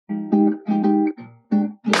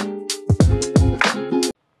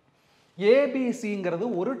ஏபிசிங்கிறது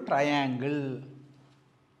ஒரு ட்ரையாங்கிள்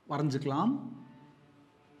வரைஞ்சுக்கலாம்.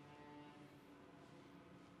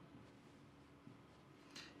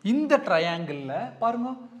 இந்த ட்ரையாங்கிளில்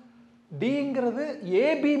பாருங்க, டிங்கிறது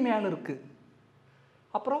ஏபி மேல இருக்கு,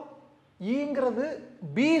 அப்புறம் ஈங்கிறது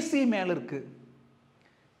பிசி மேல இருக்கு,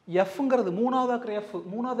 எஃப்ங்கிறது மூணாவது இருக்கிற எஃப்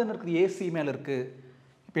மூணாவது என்ன இருக்குது ஏசி மேல இருக்கு.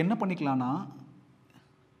 இப்போ என்ன பண்ணிக்கலாம்னா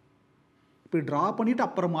இப்போ ட்ரா பண்ணிட்டு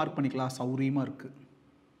அப்புறம் மார்க் பண்ணிக்கலாம், சௌரியமாக இருக்கு.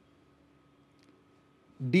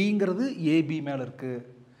 டிங்கிறது ஏபி மேல இருக்கு,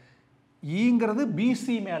 ஈங்கிறது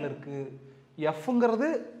பிசி மேல இருக்கு, எஃப்ங்கிறது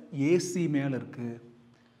ஏசி மேல இருக்கு.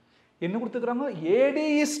 என்ன கொடுத்துக்கிறாங்க, ஏடி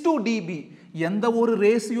இஸ் டு டிபி. எந்த ஒரு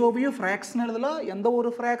ரேஷியோவையும் ஃப்ராக்ஷன் எழுதலாம், எந்த ஒரு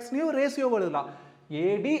ஃப்ராக்ஷனையும் ரேஷியோவை எழுதலாம்.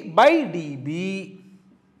 ஏடி பை டிபி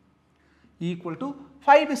ஈக்குவல் டு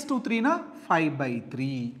 5:3னா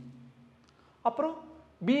 5/3. அப்புறம்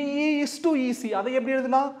பிஇ இஸ் டு இசி, அதை எப்படி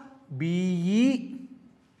எழுதலாம், BE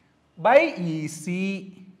by EC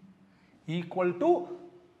equal to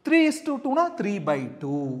 3:2னா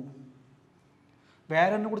 3/2. வேற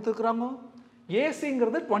என்ன கொடுத்துருக்குறாங்க,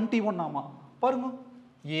 ஏசிங்கிறது 21 ஆமா, பாருங்க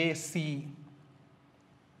ஏசி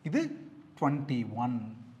இது 21.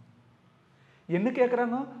 என்ன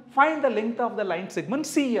கேட்குறாங்க, find the length of the line segment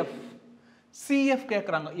CF. CF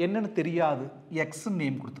கேட்குறாங்க, என்னன்னு தெரியாது, எக்ஸ்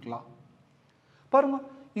நேம் கொடுத்துக்கலாம். பாருங்க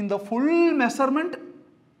இந்த ஃபுல் மெஷர்மெண்ட்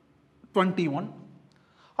 21.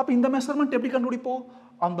 அப்போ இந்த மெஷர்மெண்ட் எப்படி கண்டுபிடிப்போம்,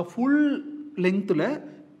 அந்த ஃபுல் லெங்த்தில்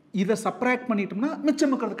இதை சப்ராக்ட் பண்ணிட்டோம்னா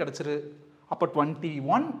மிச்சம் இருக்கிறது கிடச்சிரு. அப்போ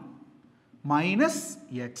 21 minus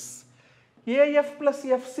X, AF plus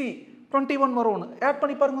FC 21 வரும்னு ஆட்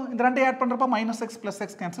பண்ணி பாருங்க. இந்த ரெண்டை ஆட் பண்ணுறப்ப minus X plus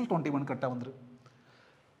X cancel 21 கரெக்டாக வந்துரு.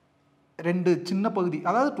 ரெண்டு சின்ன பகுதி,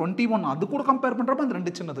 அதாவது 21 அது கூட கம்பேர் பண்ணுறப்ப அந்த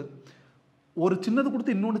ரெண்டு சின்னது, ஒரு சின்னது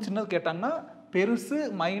கொடுத்து இன்னொன்று சின்னது கேட்டாங்கன்னா பெருசு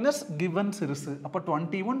மைனஸ் கிவன் சிறுசு. அப்போ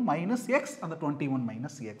 21 மைனஸ் எக்ஸ், அந்த 21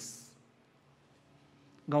 மைனஸ் எக்ஸ்.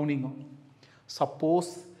 கவனிங்க,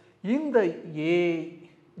 சப்போஸ் இந்த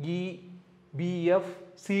ஏஇ பிஎஃப்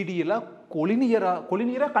சிடியில்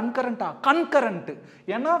கொலினியரா கன்கரண்டா, கன்கரண்ட்.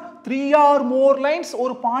 ஏன்னா 3 or more லைன்ஸ்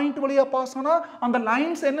ஒரு பாயிண்ட் வழியா பாஸ் ஆனா அந்த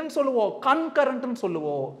லைன்ஸ் என்னன்னு சொல்லுவோம், கன்கரண்ட்னு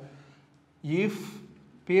சொல்லுவோம். இஃப்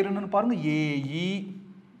பேர் என்னன்னு பாருங்க, ஏஇ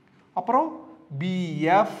அப்புறம்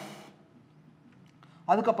பிஎஃப்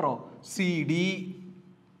அதுக்கப்புறம் சிடி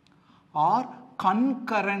ஆர்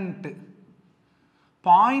கன்கரண்ட்.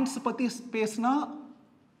 பாயிண்ட்ஸ் பத்தி பேசினா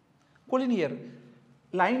கொலினியர்,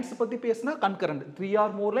 லைன்ஸ் பத்தி பேசினா கன்கரண்ட். 3 or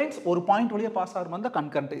more லைன்ஸ் ஒரு பாயிண்ட் வழியா பாஸ் ஆகிற மாதிரி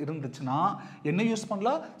கன்கரண்ட் இருந்துச்சுன்னா என்ன யூஸ்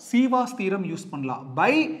பண்ணலாம், சீவாஸ் தியரம் யூஸ் பண்ணலாம்.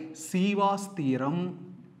 பை சீவாஸ் தியரம்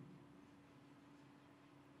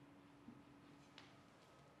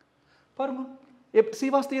பாருங்க,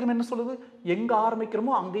 சீவாஸ் தியரம் என்ன சொல்லுது, எங்க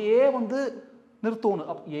ஆரம்பிக்கிறோமோ அங்கேயே வந்து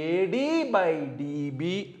நிறுத்தணும். ஏடி பை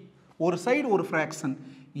டிபி, ஒரு சைடு ஒரு fraction,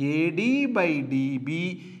 AD by DP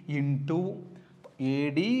into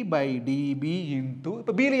AD by DP into,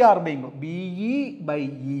 இப்போ பிலியே ஆரம்பிங்க, BE by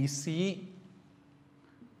EC,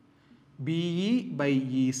 BE by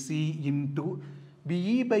EC into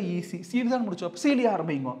BE by EC, C தான் முடிச்சோம், சிலியே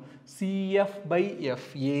ஆரம்பிங்க, CF by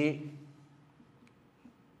FA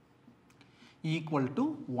equal to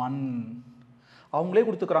 1. அவங்களே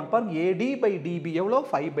கொடுத்துக்கிறாங்க பாருங்க, ஏடி பை டிபி எவ்வளோ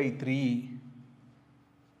 5/3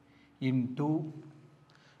 into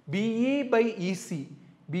BE by EC,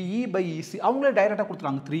 BE by EC அவங்களே டைரக்டாக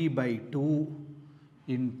கொடுத்துறாங்க 3/2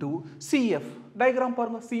 இன்டூ சிஎஃப். டயக்ராம்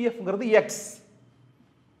பாருங்க, சிஎஃப்ங்கிறது X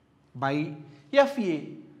by FA,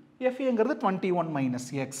 எஃப்ஏங்கிறது 21 minus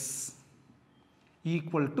X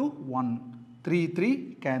equal to 1. 3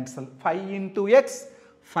 cancel, 5 into X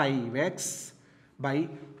 5x by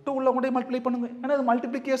 2 உள்ள கொண்டே மல்டிப்ளை பண்ணுங்க, ஏன்னா அது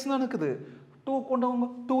மல்டிப்ளிகேஷன் தான் இருக்குது. 2 கொண்டு வாங்க,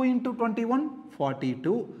 2 into 21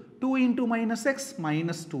 42, 2 into minus X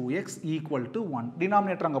minus 2x equal to 1.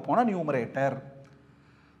 Denominator அங்கே போனால் numerator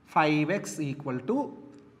 5x equal to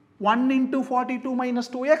 1 into 42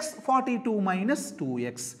 minus 2x, 42 minus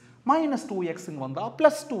 2x, minus 2x இங்கே வந்தால்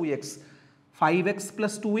plus 2x, 5x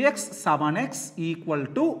plus 2x 7x equal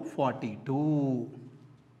to 42.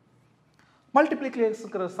 Multiplication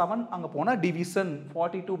இருக்கிற 7 அங்கே போனால் டிவிஷன்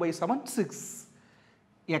 42/7 6,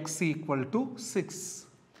 x ஈக்குவல் டு 6.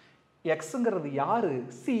 எக்ஸுங்கிறது யாரு,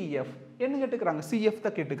 CF. என்ன கேட்டுக்கிறாங்க, சிஎஃப்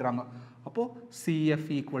தான் கேட்டுக்கிறாங்க. அப்போ CF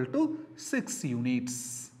equal to 6 units.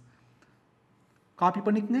 Copy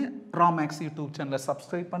பண்ணிக்கங்க. ராமேக்ஸ் யூடியூப் சேனலை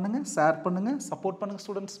சப்ஸ்கிரைப் பண்ணுங்க, ஷேர் பண்ணுங்க, சப்போர்ட் பண்ணுங்க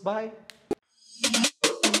ஸ்டூடெண்ட்ஸ். பாய்.